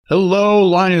Hello,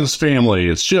 Lions family.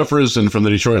 It's Jeff Risden from the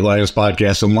Detroit Lions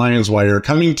podcast and Lions Wire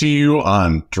coming to you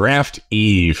on Draft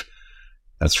Eve.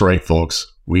 That's right, folks.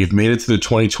 We've made it to the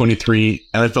 2023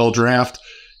 NFL Draft.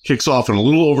 Kicks off in a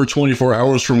little over 24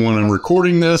 hours from when I'm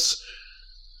recording this.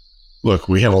 Look,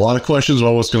 we have a lot of questions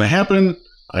about what's going to happen.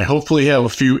 I hopefully have a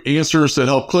few answers that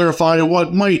help clarify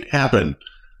what might happen.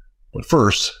 But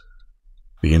first,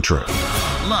 the intro.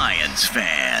 Lions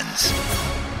fans,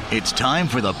 it's time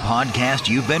for the podcast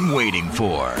you've been waiting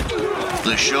for.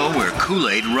 The show where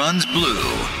Kool-Aid runs blue,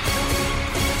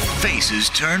 faces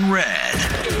turn red,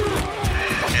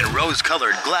 and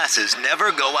rose-colored glasses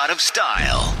never go out of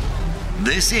style.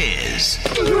 This is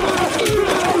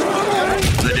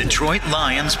the Detroit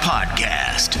Lions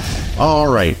podcast. All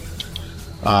right.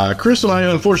 Chris and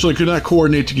I unfortunately could not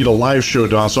coordinate to get a live show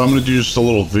done, so I'm going to do just a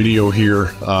little video here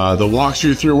that walks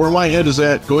you through where my head is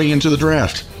at going into the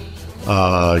draft.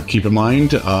 Keep in mind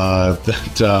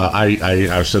that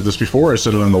I've said this before. I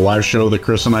said it on the live show that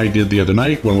Chris and I did the other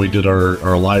night when we did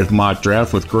our live mock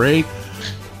draft with Gray.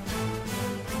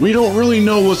 We don't really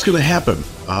know what's going to happen.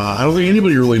 I don't think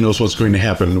anybody really knows what's going to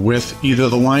happen with either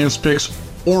the Lions picks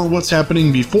or what's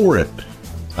happening before it.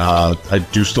 I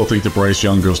do still think that Bryce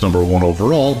Young goes number 1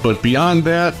 overall, but beyond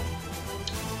that,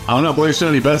 I'm not placing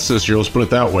any bets this year. Let's put it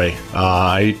that way.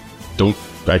 I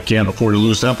can't afford to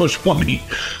lose that much money.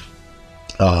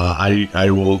 I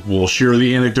will share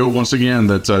the anecdote once again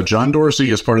that John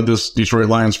Dorsey, as part of this Detroit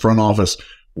Lions front office,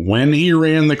 when he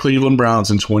ran the Cleveland Browns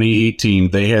in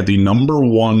 2018, they had the number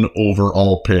 1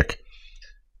 overall pick.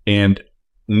 And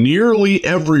nearly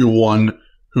everyone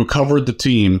who covered the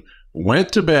team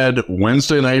went to bed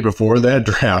Wednesday night before that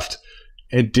draft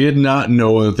and did not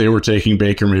know that they were taking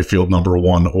Baker Mayfield number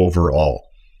 1 overall.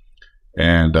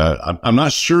 And I'm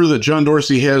not sure that John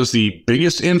Dorsey has the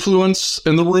biggest influence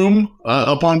in the room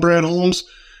upon Brad Holmes,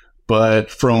 but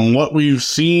from what we've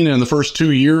seen in the first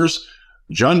 2 years,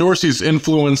 John Dorsey's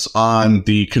influence on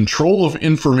the control of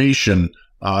information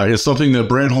is something that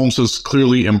Brad Holmes has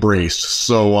clearly embraced.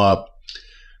 So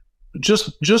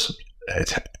just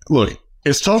look,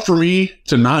 it's tough for me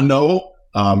to not know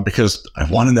because I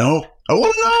want to know.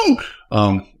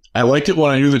 I liked it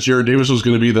when I knew that Jarrad Davis was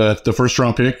going to be the first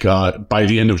round pick by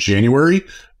the end of January.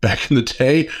 Back in the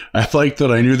day, I liked that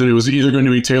I knew that it was either going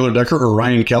to be Taylor Decker or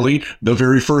Ryan Kelly the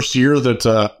very first year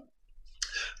that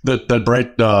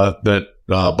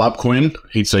Bob Quinn,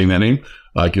 hate saying that name,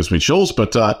 gives me chills,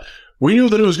 but we knew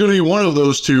that it was going to be one of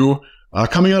those two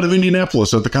coming out of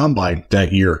Indianapolis at the Combine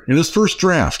that year in his first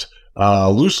draft.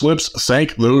 Loose lips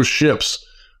sank those ships.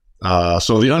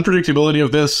 So the unpredictability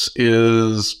of this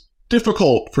is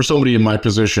difficult for somebody in my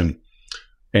position.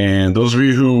 And those of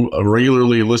you who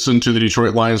regularly listen to the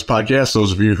Detroit Lions podcast,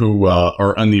 those of you who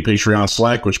are on the Patreon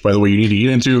Slack, which, by the way, you need to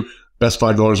get into, best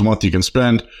 $5 a month you can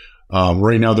spend.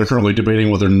 Right now, they're currently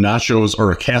debating whether nachos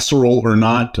are a casserole or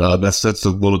not. That's a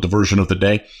little diversion of the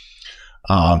day.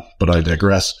 But I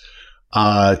digress.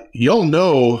 Y'all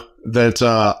know that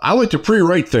I like to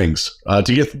pre-write things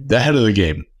to get ahead of the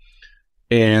game.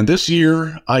 And this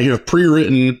year, I have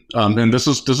pre-written, and this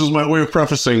is my way of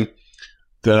prefacing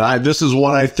that this is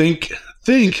what I think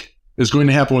is going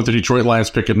to happen with the Detroit Lions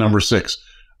pick at number 6.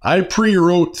 I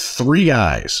pre-wrote 3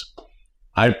 guys.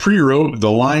 I pre-wrote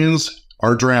the Lions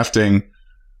are drafting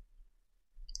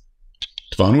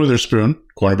Devon Witherspoon,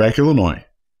 cornerback Illinois,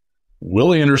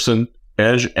 Will Anderson,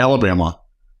 edge Alabama,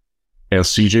 and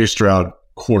C.J. Stroud,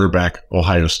 quarterback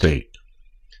Ohio State.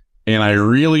 And I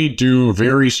really do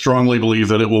very strongly believe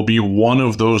that it will be one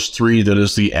of those 3 that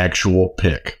is the actual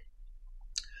pick.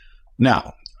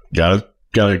 Now,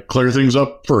 gotta clear things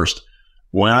up first.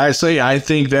 When I say I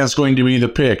think that's going to be the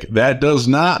pick, that does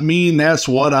not mean that's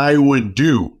what I would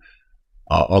do.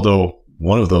 Although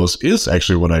one of those is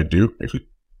actually what I do. Actually,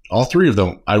 all 3 of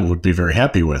them I would be very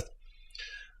happy with.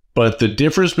 But the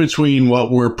difference between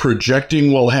what we're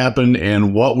projecting will happen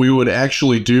and what we would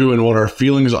actually do and what our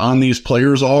feelings on these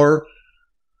players are,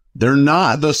 they're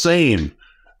not the same.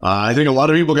 I think a lot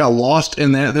of people got lost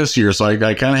in that this year, so I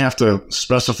kind of have to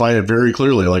specify it very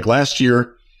clearly. Like last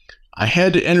year, I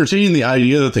had to entertain the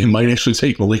idea that they might actually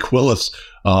take Malik Willis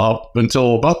up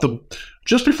until about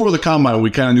just before the Combine. We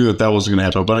kind of knew that wasn't going to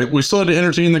happen, but we still had to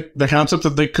entertain the concept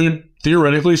that they could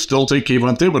theoretically still take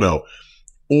Kayvon Thibodeau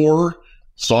or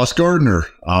Sauce Gardner.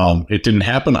 It didn't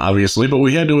happen, obviously, but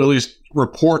we had to at least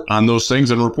report on those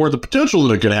things and report the potential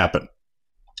that it could happen,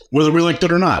 whether we liked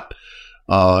it or not.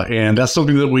 And that's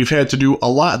something that we've had to do a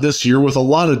lot this year with a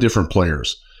lot of different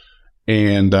players.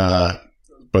 And,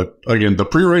 but again, the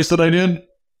pre-race that I did,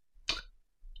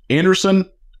 Anderson,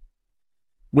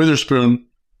 Witherspoon,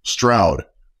 Stroud.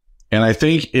 And I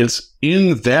think it's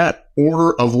in that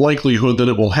order of likelihood that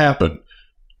it will happen.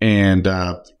 And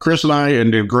Chris and I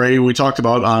and Gray, we talked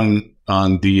about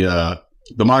on the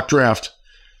mock draft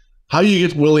how you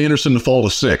get Will Anderson to fall to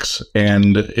 6.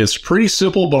 And it's pretty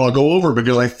simple, but I'll go over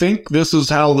because I think this is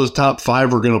how the top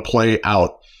 5 are going to play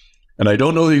out. And I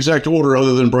don't know the exact order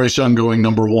other than Bryce Young going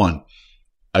number 1.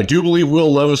 I do believe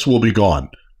Will Levis will be gone.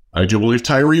 I do believe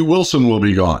Tyree Wilson will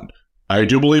be gone. I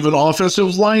do believe an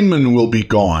offensive lineman will be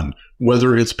gone,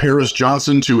 whether it's Paris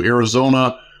Johnson to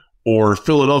Arizona or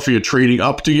Philadelphia trading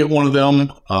up to get one of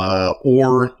them,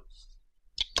 or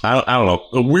I don't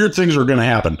know. Weird things are going to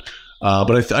happen.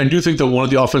 But I do think that one of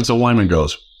the offensive linemen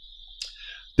goes.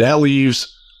 That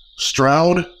leaves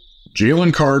Stroud,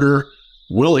 Jalen Carter,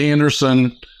 Will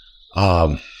Anderson,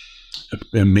 and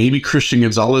maybe Christian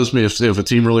Gonzalez if a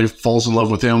team really falls in love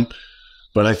with him.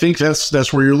 But I think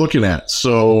that's where you're looking at.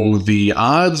 So the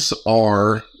odds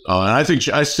are, and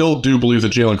I still do believe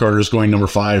that Jalen Carter is going number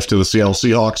 5 to the Seattle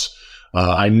Seahawks.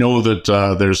 I know that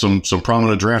there's some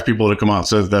prominent draft people that come out and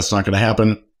say that that's not going to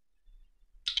happen.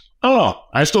 Oh,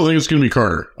 I still think it's going to be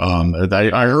Carter.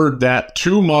 I heard that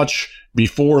too much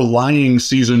before lying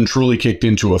season truly kicked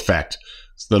into effect.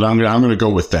 So that I'm going to go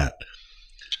with that.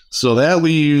 So that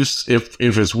leaves, if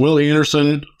it's Will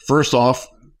Anderson, first off,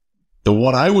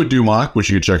 what I would do mock, which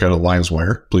you can check out at Lions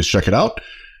Wire, please check it out,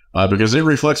 because it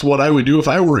reflects what I would do if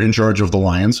I were in charge of the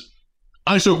Lions.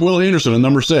 I took Will Anderson at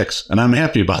number 6, and I'm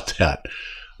happy about that.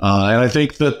 And I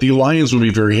think that the Lions would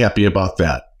be very happy about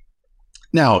that.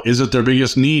 Now, is it their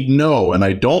biggest need? No. And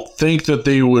I don't think that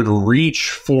they would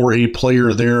reach for a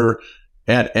player there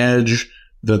at edge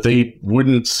that they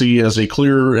wouldn't see as a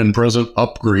clear and present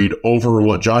upgrade over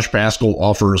what Josh Paschal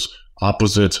offers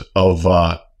opposite of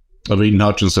Aiden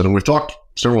Hutchinson. And we've talked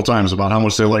several times about how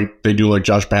much they do like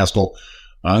Josh Paschal.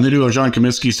 And they do have John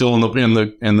Kaminsky still on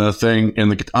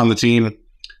the team. You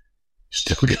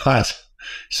still got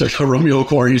Romeo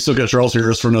Okwara. You still got Charles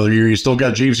Harris for another year. You still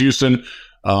got James Houston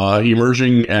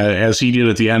emerging as he did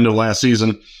at the end of last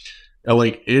season.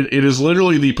 It is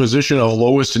literally the position of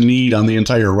lowest need on the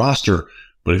entire roster.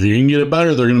 But if you can get it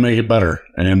better, they're going to make it better.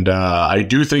 And I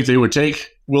do think they would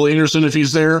take Will Anderson if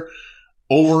he's there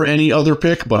over any other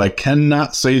pick, but I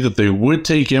cannot say that they would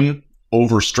take him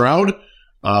over Stroud,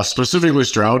 specifically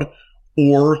Stroud,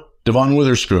 or Devon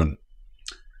Witherspoon.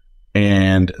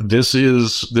 And this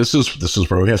is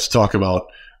where we have to talk about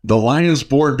the Lions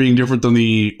board being different than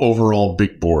the overall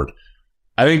big board.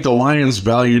 I think the Lions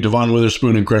value Devon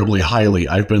Witherspoon incredibly highly.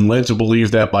 I've been led to believe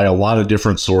that by a lot of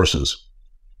different sources,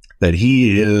 that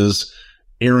he is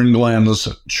Aaron Glenn's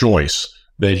choice,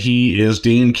 that he is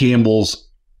Dan Campbell's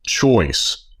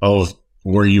choice of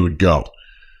where you would go.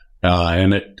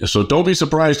 So don't be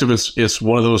surprised if it's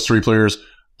one of those 3 players.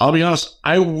 I'll be honest,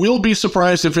 I will be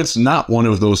surprised if it's not one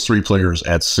of those 3 players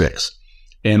at 6.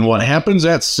 And what happens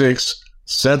at 6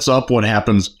 sets up what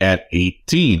happens at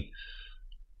 18,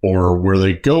 or where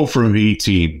they go from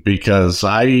 18, because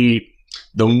the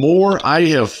more I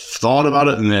have thought about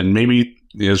it, and then maybe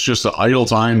it's just the idle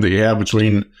time that you have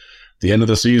between the end of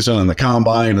the season and the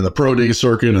combine and the pro day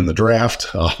circuit and the draft,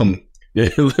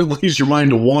 it leaves your mind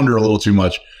to wander a little too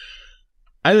much.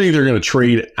 I think they're going to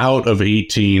trade out of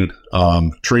 18.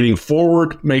 Trading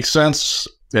forward makes sense.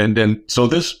 And so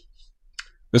this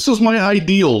is my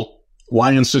ideal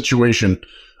Lions situation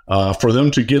for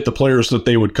them to get the players that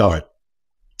they would covet.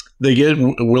 They get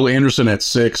Will Anderson at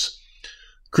 6.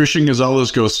 Christian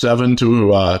Gonzalez goes 7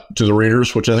 to the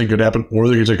Raiders, which I think could happen. Or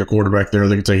they could take a quarterback there.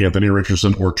 They could take Anthony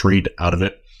Richardson or trade out of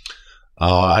it.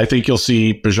 I think you'll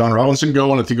see Bijan Robinson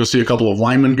go, and I think you'll see a couple of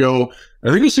linemen go. I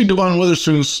think you'll see Devon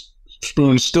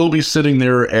Witherspoon still be sitting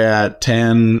there at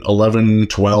 10, 11,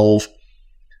 12.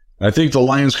 I think the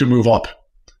Lions could move up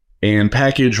and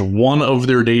package one of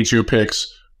their day 2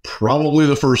 picks, probably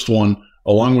the first one,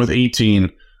 along with 18,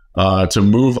 to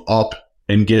move up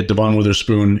and get Devon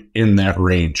Witherspoon in that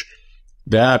range.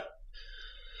 That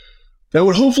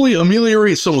would hopefully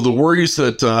ameliorate some of the worries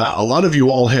that a lot of you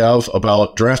all have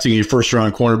about drafting a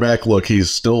first-round cornerback. Look, he's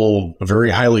still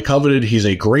very highly coveted. He's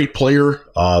a great player.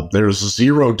 There's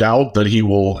zero doubt that he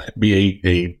will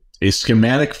be a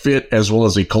schematic fit as well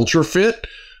as a culture fit.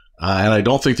 And I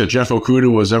don't think that Jeff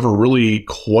Okudah was ever really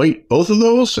quite both of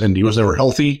those, and he was never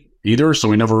healthy either, so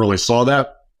we never really saw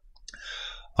that.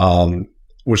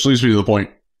 Which leads me to the point.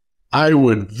 I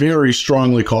would very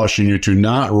strongly caution you to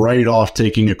not write off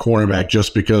taking a cornerback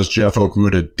just because Jeff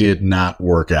Okudah did not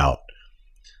work out.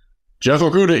 Jeff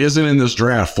Okudah isn't in this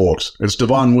draft, folks. It's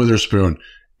Devon Witherspoon.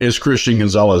 It's Christian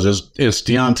Gonzalez. It's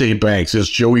Deonte Banks. It's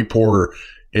Joey Porter.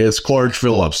 It's Clark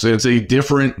Phillips. It's a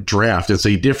different draft. It's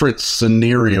a different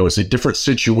scenario. It's a different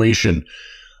situation.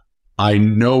 I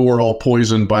know we're all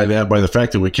poisoned by that, by the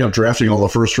fact that we kept drafting all the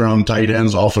first-round tight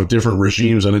ends off of different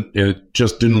regimes, and it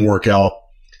just didn't work out.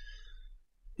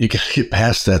 You got to get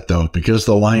past that, though, because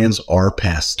the Lions are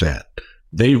past that.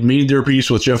 They've made their peace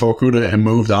with Jeff Okudah and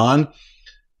moved on,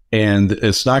 and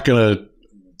it's not going to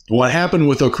 – what happened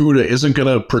with Okudah isn't going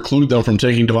to preclude them from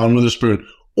taking Devon Witherspoon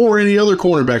or any other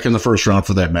cornerback in the first round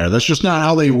for that matter. That's just not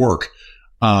how they work.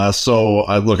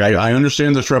 Look, I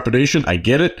understand the trepidation. I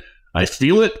get it. I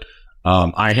feel it.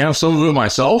 I have some of it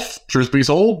myself, truth be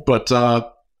told, but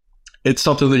it's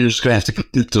something that you're just going to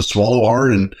have to swallow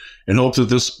hard and hope that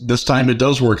this time it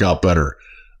does work out better.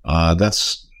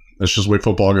 That's just the way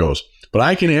football goes. But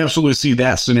I can absolutely see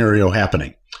that scenario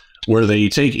happening, where they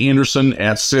take Anderson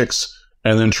at 6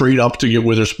 and then trade up to get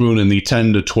Witherspoon in the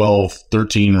 10 to 12,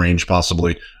 13 range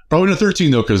possibly. Probably not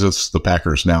 13, though, because it's the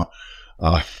Packers now.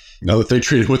 Now that they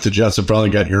traded with the Jets and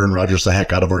finally got Aaron Rodgers the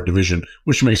heck out of our division,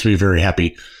 which makes me very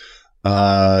happy.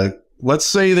 Let's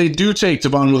say they do take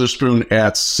Devon Witherspoon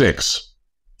at 6.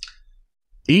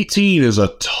 18 is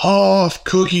a tough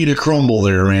cookie to crumble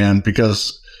there, man,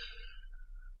 because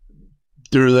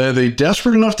are they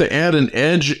desperate enough to add an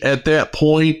edge at that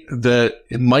point that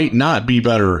it might not be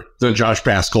better than Josh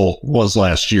Paschal was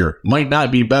last year? Might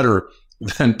not be better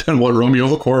than what Romeo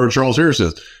LaCour or Charles Harris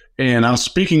is. And I'm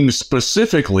speaking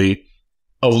specifically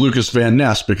of Lucas Van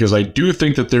Ness because I do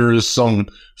think that there is some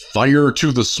fire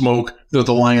to the smoke that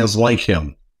the Lions like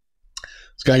him.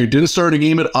 This guy who didn't start a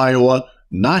game at Iowa,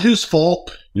 not his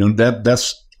fault.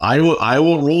 That's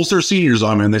Iowa rolls their seniors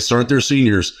on, man. They start their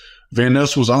seniors. Van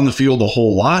Ness was on the field a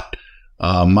whole lot.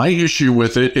 My issue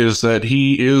with it is that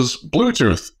he is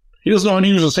Bluetooth. He doesn't know how to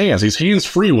use his hands. He's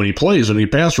hands-free when he plays and he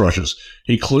pass rushes.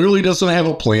 He clearly doesn't have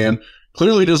a plan,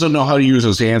 clearly doesn't know how to use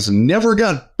his hands, and never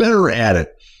got better at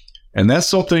it. And that's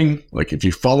something, like if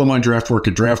you follow my draft work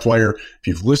at DraftWire, if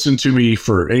you've listened to me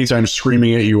for any time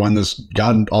screaming at you on this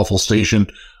god-awful station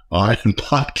and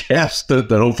podcast that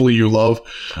hopefully you love,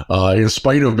 in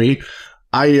spite of me,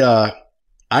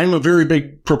 I'm a very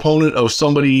big proponent of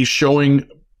somebody showing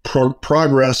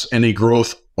progress and a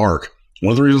growth arc.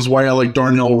 One of the reasons why I like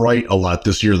Darnell Wright a lot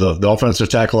this year, the offensive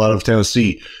tackle out of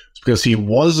Tennessee, is because he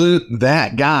wasn't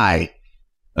that guy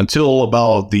until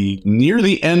about near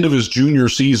the end of his junior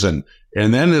season.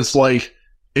 And then it's like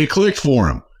it clicked for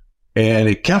him, and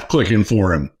it kept clicking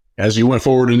for him as he went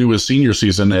forward into his senior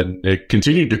season, and it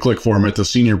continued to click for him at the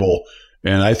Senior Bowl.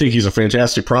 And I think he's a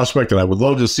fantastic prospect, and I would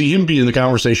love to see him be in the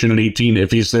conversation at 18 if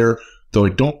he's there, though I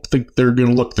don't think they're going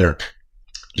to look there.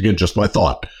 Again, just my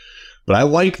thought. But I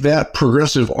like that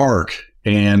progressive arc,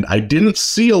 and I didn't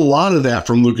see a lot of that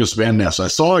from Lucas Van Ness. I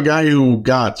saw a guy who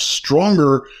got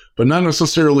stronger, but not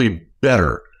necessarily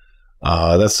better.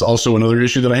 That's also another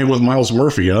issue that I have with Myles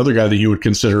Murphy, another guy that you would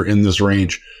consider in this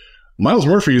range. Myles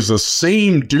Murphy is the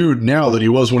same dude now that he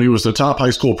was when he was the top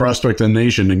high school prospect in the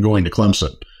nation and going to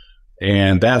Clemson.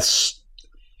 And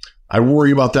I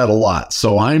worry about that a lot.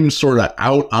 So I'm sort of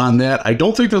out on that. I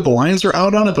don't think that the Lions are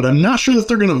out on it, but I'm not sure that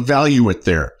they're going to value it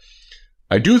there.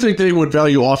 I do think they would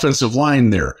value offensive line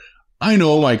there. I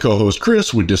know my co-host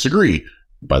Chris would disagree.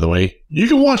 By the way, you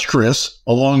can watch Chris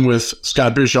along with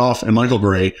Scott Bischoff and Michael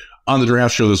Gray on the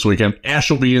draft show this weekend.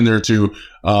 Ash will be in there too,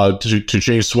 to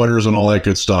chase sweaters and all that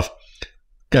good stuff.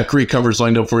 Got great coverage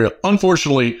lined up for you.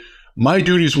 Unfortunately, my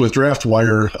duties with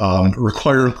DraftWire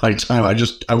require my time.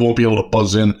 I won't be able to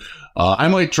buzz in. I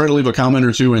might try to leave a comment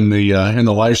or two in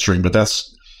the live stream, but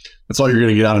that's all you're going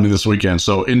to get out of me this weekend.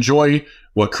 So enjoy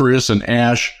what Chris and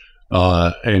Ash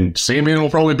and Sandman will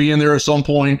probably be in there at some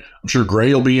point. I'm sure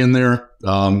Gray will be in there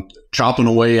chopping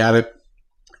away at it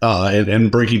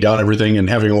and breaking down everything and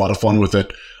having a lot of fun with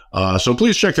it. So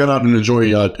please check that out and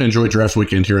enjoy Draft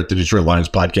Weekend here at the Detroit Lions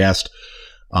podcast.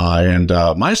 And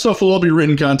my stuff will all be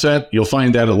written content. You'll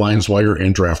find that at LionsWire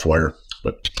and DraftWire.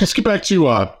 But let's get back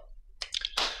to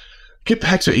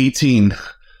 18.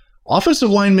 Offensive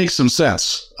line makes some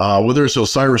sense. Whether it's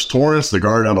Osiris Torrance, the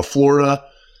guard out of Florida,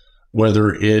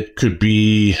 whether it could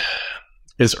be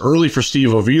it's early for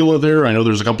Steve Avila there. I know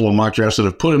there's a couple of mock drafts that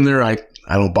have put him there. I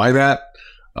don't buy that.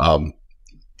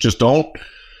 Just don't.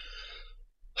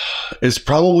 It's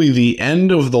probably the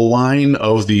end of the line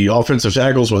of the offensive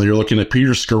tackles, whether you're looking at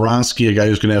Peter Skoronski, a guy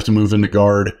who's going to have to move into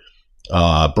guard,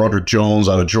 Broderick Jones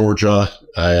out of Georgia,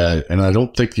 and I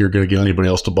don't think you're going to get anybody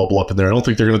else to bubble up in there. I don't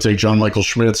think they're going to take John Michael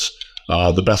Schmitz,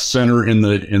 the best center in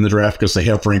the draft, because they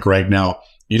have Frank Ragnow.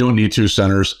 You don't need two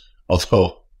centers,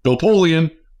 although Bill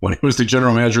Polian, when he was the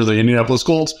general manager of the Indianapolis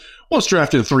Colts, once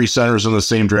drafted 3 centers in the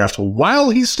same draft while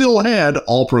he still had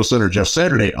All-Pro center Jeff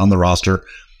Saturday on the roster.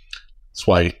 That's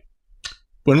why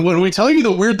when we tell you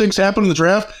that weird things happen in the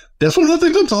draft, that's one of the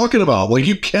things I'm talking about. Like,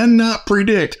 you cannot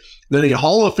predict that a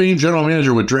Hall of Fame general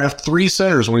manager would draft 3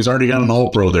 centers when he's already got an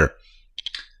All-Pro there.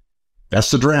 That's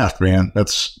the draft, man.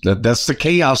 That's the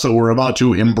chaos that we're about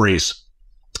to embrace.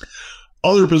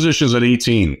 Other positions at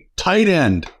 18. Tight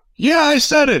end. Yeah, I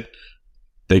said it.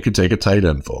 They could take a tight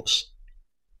end, folks.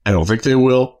 I don't think they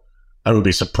will. I would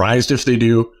be surprised if they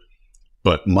do.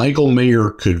 But Michael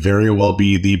Mayer could very well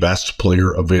be the best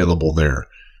player available there.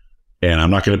 And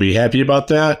I'm not going to be happy about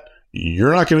that.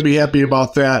 You're not going to be happy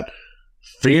about that.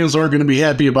 Fans aren't going to be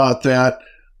happy about that.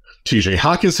 TJ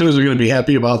Hawkinson isn't going to be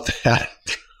happy about that.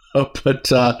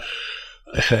 But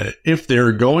if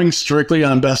they're going strictly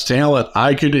on best talent,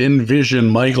 I could envision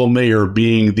Michael Mayer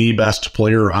being the best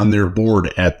player on their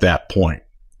board at that point.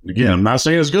 Again, I'm not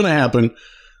saying it's going to happen,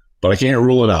 but I can't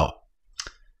rule it out.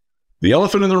 The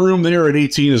elephant in the room there at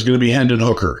 18 is going to be Hendon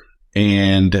Hooker.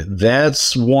 And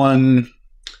that's one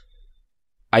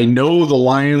I know the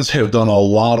Lions have done a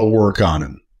lot of work on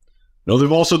him. No,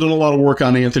 they've also done a lot of work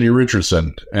on Anthony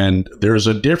Richardson. And there's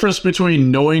a difference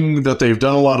between knowing that they've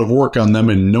done a lot of work on them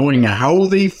and knowing how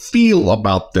they feel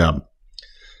about them.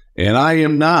 And I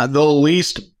am not the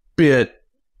least bit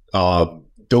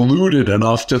deluded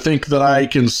enough to think that I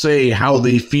can say how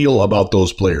they feel about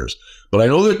those players. But I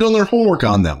know they've done their homework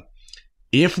on them.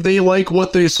 If they like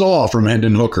what they saw from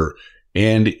Hendon Hooker,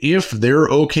 and if they're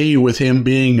okay with him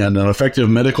being an effective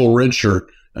medical redshirt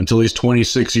until he's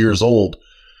 26 years old,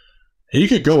 he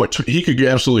could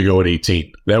absolutely go at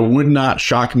 18. That would not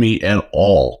shock me at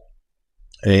all.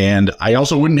 And I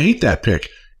also wouldn't hate that pick.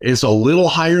 It's a little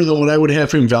higher than what I would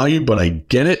have him valued, but I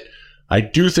get it. I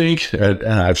do think, and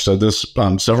I've said this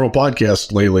on several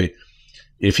podcasts lately,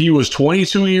 if he was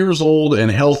 22 years old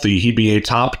and healthy, he'd be a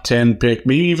top 10 pick,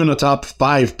 maybe even a top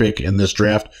 5 pick in this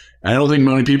draft. I don't think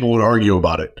many people would argue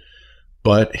about it,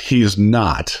 but he's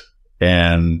not.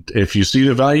 And if you see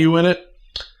the value in it,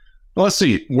 let's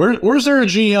see. Where's there a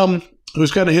GM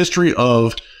who's got a history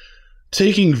of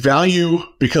taking value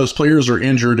because players are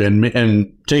injured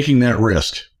and taking that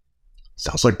risk?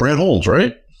 Sounds like Brad Holmes,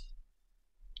 right?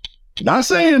 Not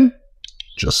saying.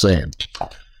 Just saying.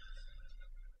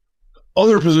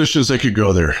 Other positions that could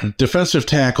go there. Defensive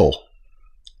tackle.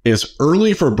 It's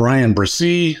early for Brian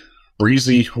Breezy,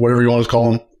 whatever you want to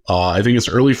call him. I think it's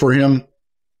early for him.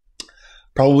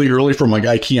 Probably early for my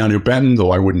guy Keanu Benton,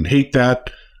 though I wouldn't hate that.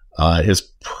 It's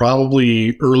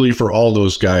probably early for all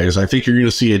those guys. I think you're going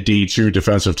to see a D2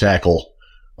 defensive tackle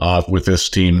with this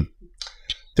team.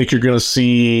 I think you're going to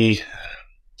see...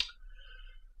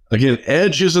 Again,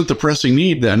 edge isn't the pressing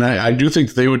need, and I do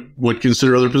think they would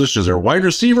consider other positions. Their wide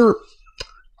receiver,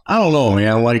 I don't know,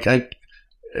 man.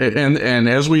 And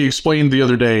as we explained the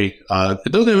other day,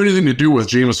 it doesn't have anything to do with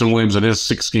Jameson Williams and his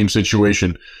 6-game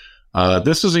situation.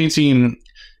 This is a team,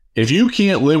 if you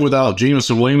can't live without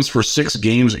Jameson Williams for 6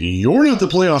 games, you're not the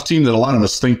playoff team that a lot of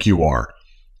us think you are.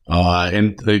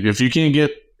 And if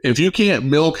you can't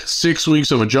milk 6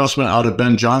 weeks of adjustment out of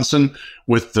Ben Johnson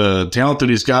with the talent that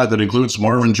he's got, that includes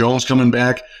Marvin Jones coming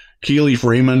back, Keely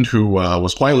Freeman, who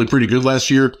was quietly pretty good last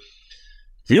year.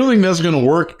 If you don't think that's going to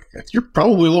work, you're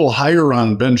probably a little higher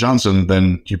on Ben Johnson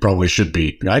than you probably should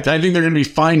be. I think they're going to be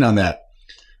fine on that.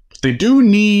 But they do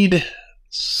need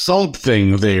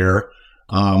something there,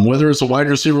 whether it's a wide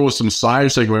receiver with some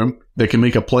size that can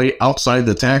make a play outside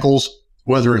the tackles,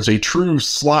 whether it's a true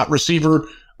slot receiver,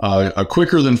 a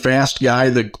quicker than fast guy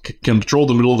that can control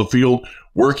the middle of the field,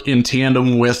 work in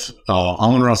tandem with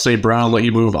Amon-Ra St. Brown, let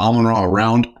you move Amon-Ra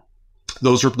around.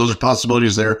 Those are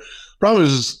possibilities there. Problem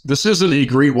is, this isn't a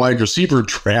great wide receiver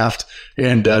draft,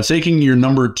 and taking your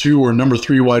number 2 or number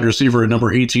 3 wide receiver at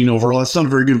number 18 overall, that's not a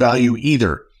very good value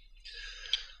either.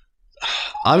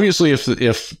 Obviously,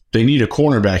 if they need a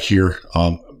cornerback here,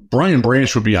 Brian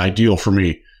Branch would be ideal for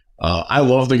me. I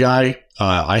love the guy.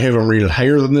 I have him rated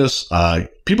higher than this.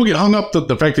 People get hung up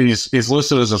the fact that he's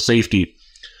listed as a safety.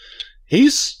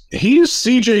 He's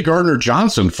C.J.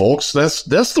 Gardner-Johnson, folks. That's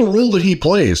the role that he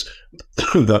plays.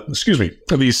 The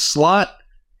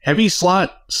heavy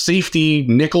slot safety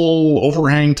nickel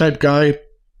overhang type guy.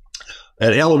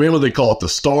 At Alabama, they call it the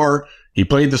star. He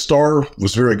played the star,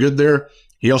 was very good there.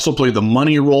 He also played the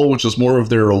money role, which is more of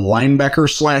their linebacker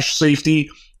 / safety.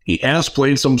 He has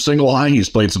played some single high. He's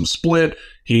played some split.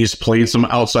 He's played some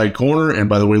outside corner, and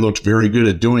by the way, looked very good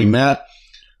at doing that.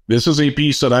 This is a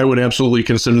piece that I would absolutely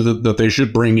consider that they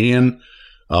should bring in.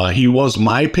 He was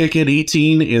my pick at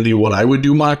 18 in the what I would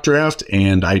do mock draft,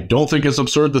 and I don't think it's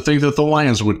absurd to think that the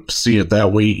Lions would see it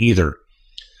that way either.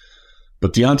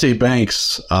 But Deonte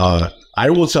Banks, I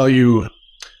will tell you,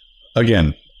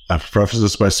 again, I preface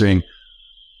this by saying,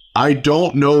 I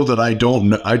don't know that I don't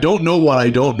know. I don't know what I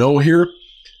don't know here,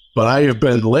 but I have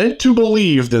been led to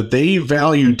believe that they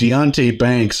value Deonte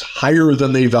Banks higher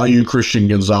than they value Christian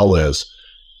Gonzalez.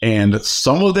 And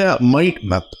some of that might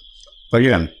not.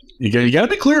 Again, you got to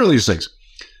be clear on these things.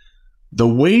 The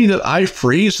way that I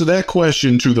phrased that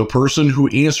question to the person who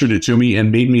answered it to me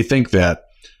and made me think that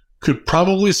could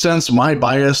probably sense my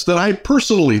bias that I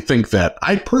personally think that.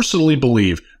 I personally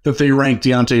believe that they rank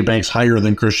Deonte Banks higher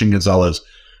than Christian Gonzalez.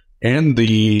 And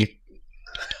the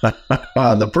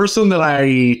person that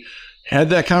I had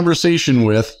that conversation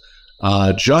with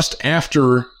just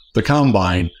after the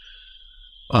combine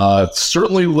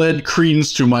certainly led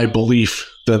credence to my belief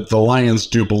that the Lions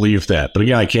do believe that. But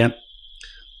again, I can't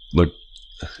look.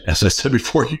 As I said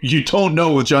before, you don't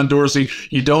know with John Dorsey.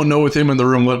 You don't know with him in the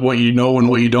room what you know and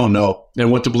what you don't know,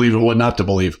 and what to believe and what not to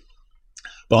believe.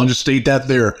 But I'll just state that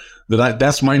there,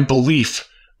 that's my belief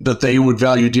that they would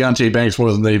value Deonte Banks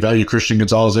more than they value Christian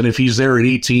Gonzalez. And if he's there at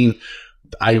 18,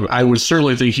 I would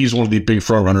certainly think he's one of the big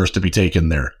front runners to be taken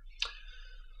there.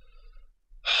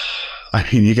 I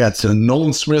mean, you got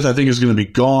Nolan Smith, I think, is going to be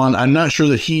gone. I'm not sure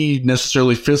that he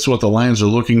necessarily fits what the Lions are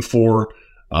looking for.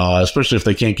 Especially if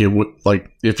they can't get, like,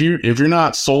 if you're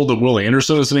not sold that Will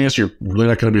Anderson is an answer, you're really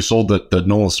not going to be sold that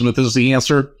Nolan Smith is the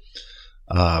answer.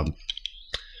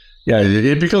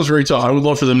 It becomes very tough. I would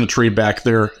love for them to trade back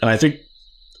there. And I think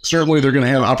certainly they're going to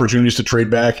have opportunities to trade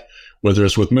back, whether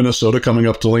it's with Minnesota coming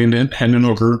up to land in Hendon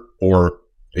Hooker or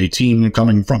a team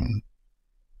coming from,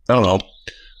 I don't know,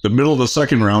 the middle of the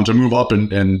second round to move up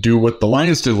and do what the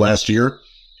Lions did last year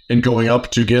and going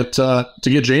up to get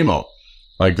J-Mo.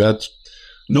 Like, that's,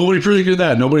 nobody predicted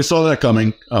that. Nobody saw that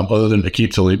coming, other than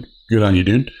Aqib Talib. Good on you,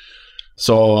 dude.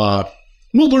 So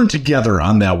we'll learn together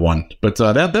on that one. But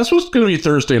that's what's going to be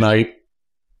Thursday night.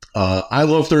 I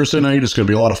love Thursday night. It's going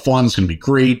to be a lot of fun. It's going to be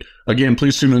great. Again,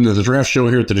 please tune into the draft show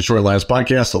here at the Detroit Lions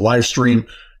Podcast, the live stream.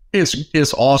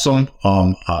 It's awesome.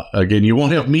 Again, you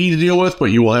won't have me to deal with, but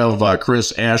you will have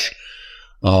Chris, Ash,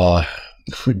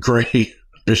 Gray,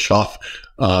 Bischoff.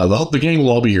 The gang will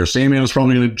all be here. Sandman is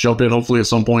probably going to jump in, hopefully, at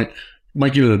some point.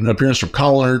 Might get an appearance from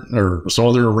Collard or some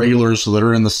other regulars that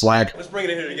are in the Slack. Let's bring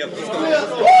it in here together. Let's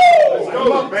go. Let's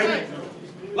go up, baby.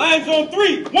 Lions on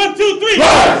 3. 1, 2, 3.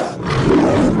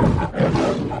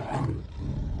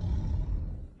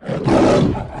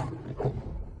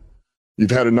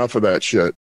 You've had enough of that shit.